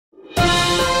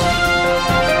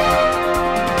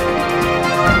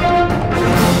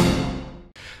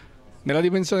Nella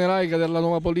dimensione laica della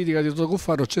nuova politica di Toto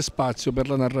Cuffaro c'è spazio per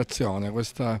la narrazione,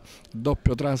 questa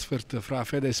doppio transfert fra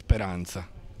fede e speranza.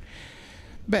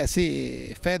 Beh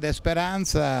sì, fede e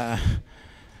speranza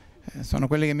sono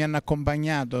quelli che mi hanno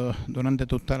accompagnato durante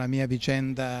tutta la mia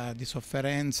vicenda di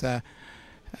sofferenza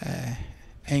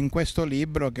e in questo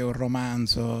libro, che è un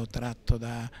romanzo tratto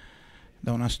da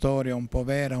una storia un po'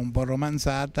 vera, un po'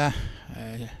 romanzata,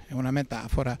 è una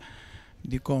metafora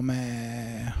di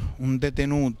come un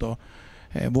detenuto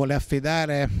vuole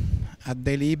affidare a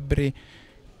dei libri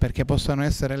perché possano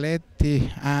essere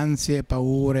letti ansie,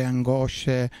 paure,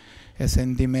 angosce,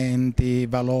 sentimenti,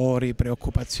 valori,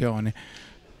 preoccupazioni.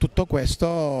 Tutto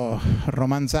questo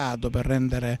romanzato per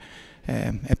rendere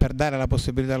e per dare la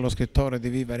possibilità allo scrittore di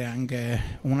vivere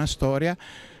anche una storia,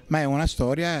 ma è una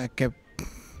storia che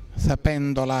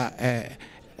sapendoci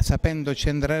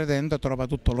entrare dentro trova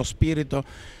tutto lo spirito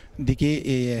di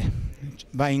chi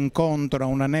va incontro a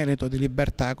un anelito di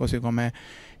libertà, così come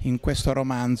in questo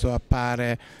romanzo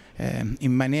appare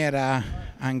in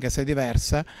maniera anche se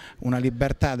diversa una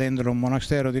libertà dentro un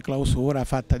monastero di clausura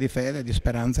fatta di fede, di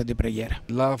speranza e di preghiera.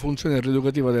 La funzione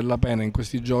rieducativa della pena in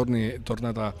questi giorni è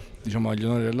tornata, diciamo, agli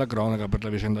onori della cronaca per la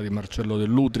vicenda di Marcello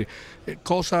Dell'Utri.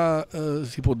 Cosa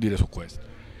si può dire su questo?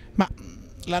 Ma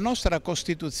la nostra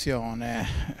Costituzione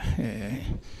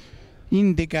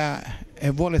indica e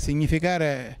vuole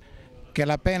significare che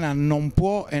la pena non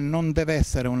può e non deve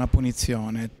essere una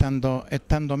punizione e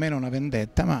tanto meno una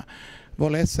vendetta, ma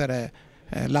vuole essere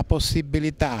la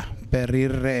possibilità per il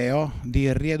reo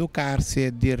di rieducarsi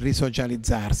e di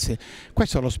risocializzarsi.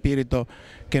 Questo è lo spirito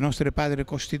che i nostri padri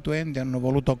costituenti hanno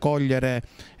voluto cogliere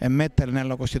e mettere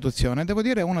nella Costituzione. Devo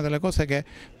dire, è una delle cose che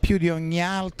più di ogni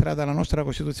altra dalla nostra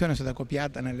Costituzione è stata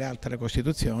copiata nelle altre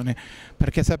Costituzioni,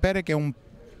 perché sapere che un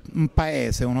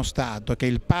paese, uno Stato, che è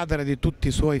il padre di tutti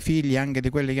i suoi figli, anche di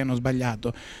quelli che hanno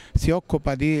sbagliato, si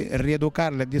occupa di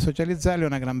rieducarli e di socializzarli è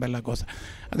una gran bella cosa.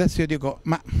 Adesso io dico,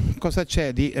 ma cosa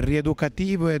c'è di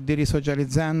rieducativo e di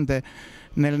risocializzante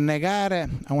nel negare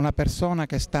a una persona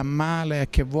che sta male e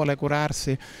che vuole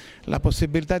curarsi la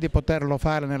possibilità di poterlo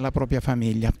fare nella propria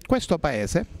famiglia? Questo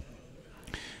paese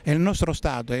e il nostro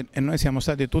Stato, e noi siamo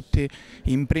stati tutti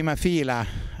in prima fila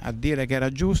a dire che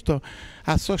era giusto,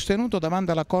 ha sostenuto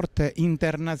davanti alla Corte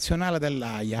internazionale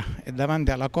dell'Aia e davanti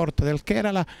alla Corte del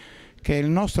Kerala che il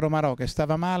nostro Marò, che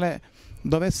stava male,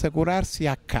 dovesse curarsi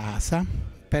a casa,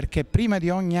 perché prima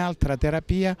di ogni altra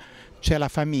terapia c'è la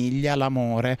famiglia,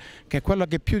 l'amore, che è quello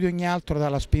che più di ogni altro dà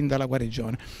la spinta alla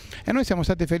guarigione. E noi siamo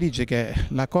stati felici che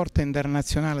la Corte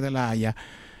internazionale dell'Aia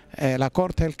la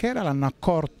Corte del Kerala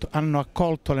hanno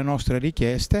accolto le nostre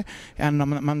richieste e hanno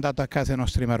mandato a casa i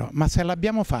nostri marò. Ma se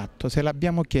l'abbiamo fatto, se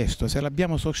l'abbiamo chiesto, se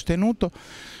l'abbiamo sostenuto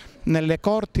nelle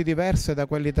corti diverse da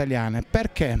quelle italiane,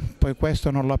 perché poi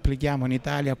questo non lo applichiamo in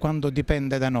Italia quando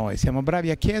dipende da noi? Siamo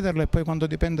bravi a chiederlo e poi quando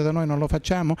dipende da noi non lo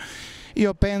facciamo?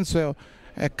 Io penso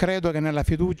e credo che nella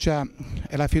fiducia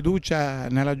e la fiducia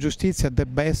nella giustizia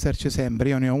debba esserci sempre.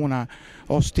 Io ne ho una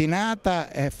ostinata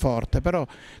e forte, però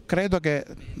credo che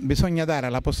bisogna dare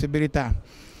la possibilità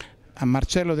a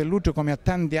Marcello Dell'Utri come a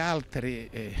tanti altri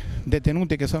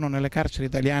detenuti che sono nelle carceri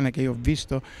italiane che io ho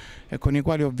visto e con i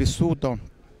quali ho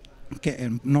vissuto,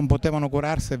 che non potevano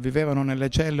curarsi e vivevano nelle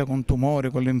celle con tumori,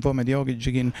 con linfome di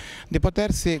Hodgkin, di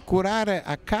potersi curare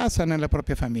a casa nelle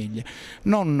proprie famiglie.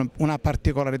 Non una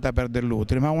particolarità per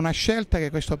Dell'Utri, ma una scelta che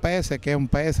questo paese, che è un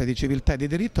paese di civiltà e di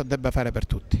diritto, debba fare per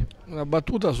tutti. Una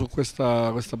battuta su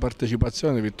questa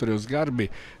partecipazione di Vittorio Sgarbi,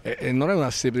 non è un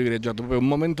asse privilegiato, proprio un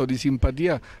momento di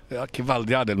simpatia che va al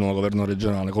di là del nuovo governo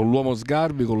regionale, con l'uomo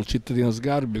Sgarbi, con il cittadino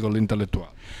Sgarbi, con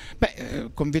l'intellettuale.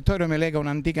 Beh, con Vittorio mi lega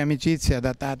un'antica amicizia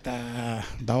datata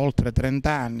da oltre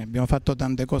 30 anni, abbiamo fatto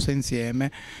tante cose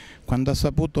insieme. Quando ha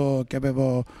saputo che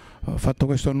avevo fatto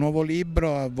questo nuovo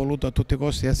libro ha voluto a tutti i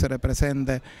costi essere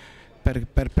presente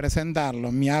per presentarlo.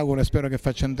 Mi auguro e spero che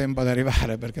faccia in tempo ad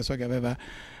arrivare, perché so che aveva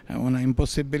una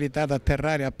impossibilità ad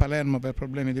atterrare a Palermo per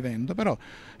problemi di vento, però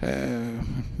il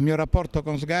mio rapporto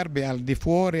con Sgarbi è al di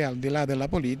fuori, al di là della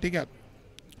politica.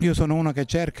 Io sono uno che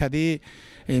cerca di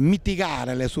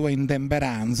mitigare le sue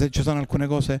intemperanze, ci sono alcune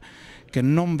cose che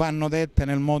non vanno dette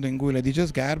nel modo in cui le dice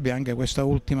Sgarbi, anche questa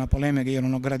ultima polemica io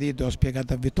non ho gradito, ho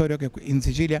spiegato a Vittorio che in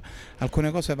Sicilia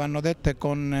alcune cose vanno dette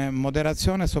con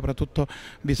moderazione e soprattutto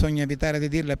bisogna evitare di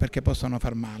dirle perché possono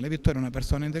far male. Vittorio è una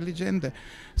persona intelligente,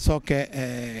 so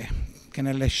che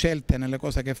nelle scelte e nelle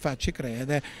cose che fa ci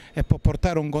crede e può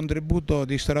portare un contributo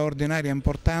di straordinaria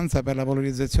importanza per la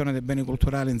valorizzazione dei beni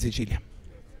culturali in Sicilia.